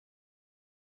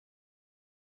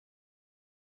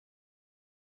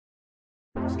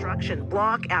Destruction,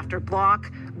 block after block,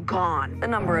 gone. The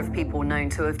number of people known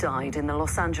to have died in the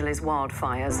Los Angeles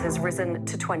wildfires has risen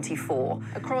to 24.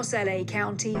 Across LA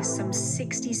County, some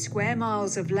 60 square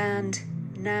miles of land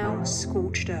now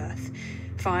scorched earth.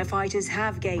 Firefighters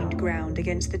have gained ground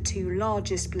against the two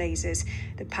largest blazes,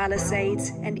 the Palisades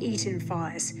and Eaton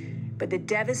fires, but the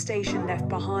devastation left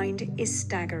behind is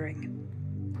staggering.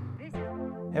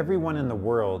 Everyone in the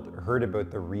world heard about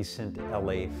the recent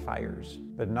LA fires,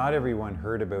 but not everyone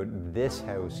heard about this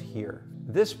house here.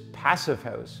 This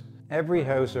Passivhaus. Every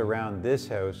house around this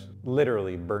house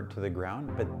literally burnt to the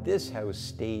ground, but this house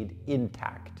stayed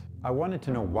intact. I wanted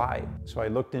to know why, so I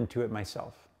looked into it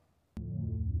myself.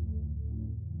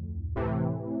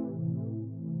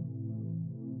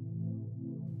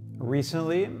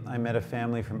 Recently, I met a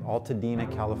family from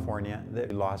Altadena, California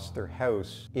that lost their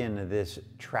house in this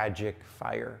tragic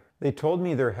fire. They told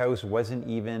me their house wasn't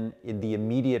even in the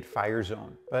immediate fire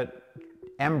zone, but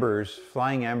embers,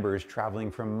 flying embers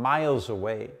traveling from miles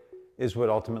away is what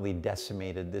ultimately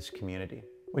decimated this community.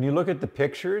 When you look at the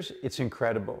pictures, it's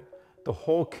incredible. The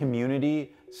whole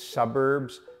community,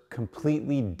 suburbs,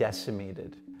 completely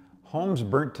decimated. Homes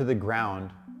burnt to the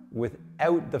ground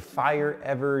without the fire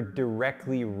ever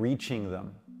directly reaching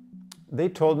them. They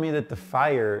told me that the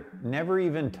fire never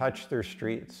even touched their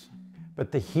streets,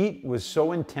 but the heat was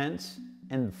so intense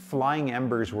and flying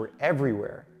embers were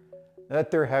everywhere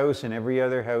that their house and every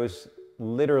other house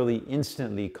literally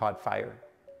instantly caught fire.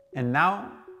 And now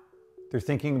they're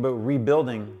thinking about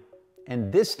rebuilding,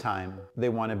 and this time they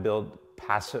want to build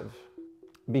passive,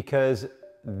 because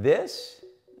this,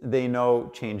 they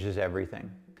know, changes everything.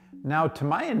 Now, to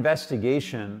my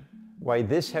investigation, why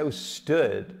this house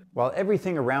stood while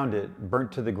everything around it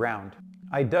burnt to the ground,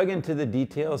 I dug into the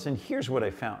details, and here's what I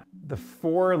found. The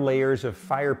 4 layers of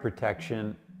fire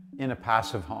protection in a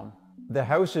passive home. The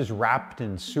house is wrapped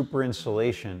in super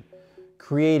insulation,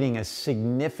 creating a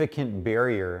significant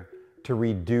barrier to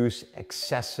reduce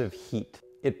excessive heat.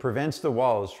 It prevents the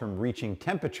walls from reaching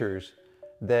temperatures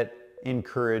that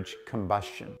encourage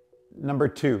combustion. Number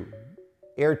 2,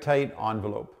 airtight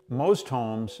envelope. Most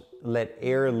homes let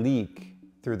air leak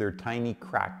through their tiny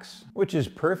cracks, which is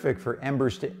perfect for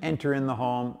embers to enter in the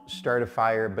home, start a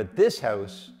fire, but this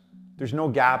house, there's no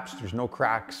gaps, there's no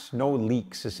cracks, no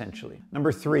leaks essentially.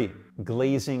 Number 3,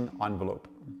 glazing envelope.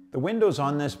 The windows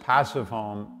on this passive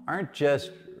home aren't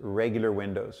just regular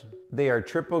windows. They are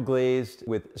triple glazed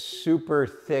with super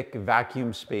thick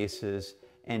vacuum spaces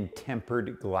and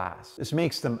tempered glass. This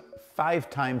makes them 5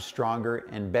 times stronger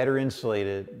and better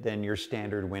insulated than your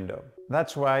standard window.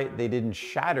 That's why they didn't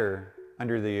shatter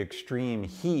under the extreme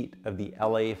heat of the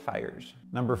LA fires.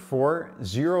 Number 4,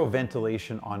 zero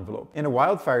ventilation envelope. In a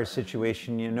wildfire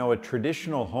situation, you know, a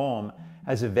traditional home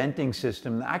has a venting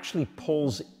system that actually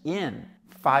pulls in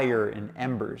fire and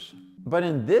embers. But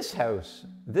in this house,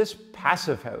 this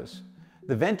passive house,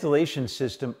 the ventilation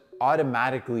system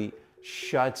automatically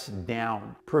shuts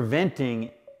down,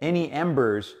 preventing any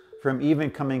embers from even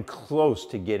coming close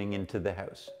to getting into the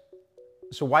house.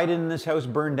 So why didn't this house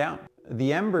burn down?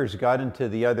 The embers got into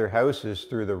the other houses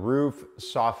through the roof,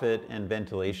 soffit, and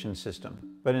ventilation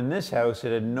system. But in this house,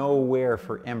 it had nowhere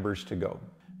for embers to go,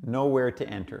 nowhere to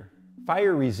enter.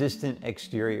 Fire-resistant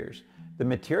exteriors. The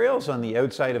materials on the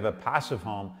outside of a passive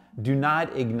home do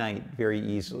not ignite very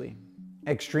easily.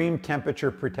 Extreme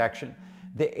temperature protection.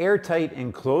 The airtight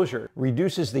enclosure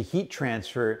reduces the heat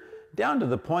transfer down to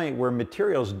the point where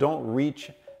materials don't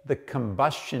reach the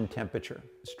combustion temperature.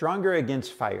 Stronger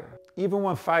against fire. Even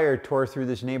when fire tore through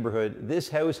this neighborhood, this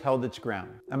house held its ground.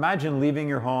 Imagine leaving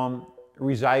your home,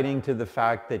 residing to the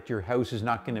fact that your house is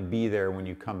not going to be there when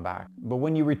you come back. But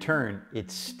when you return,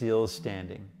 it's still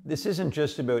standing. This isn't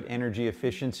just about energy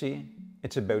efficiency,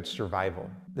 it's about survival.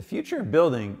 The future of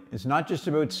building is not just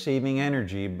about saving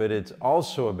energy, but it's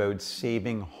also about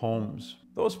saving homes.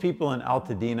 Those people in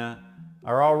Altadena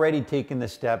are already taking the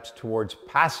steps towards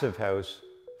Passivhaus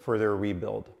for their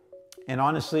rebuild. And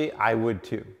honestly, I would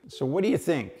too. So what do you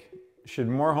think? Should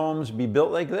more homes be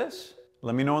built like this?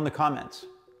 Let me know in the comments.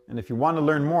 And if you want to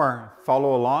learn more,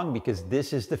 follow along, because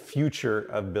this is the future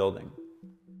of building.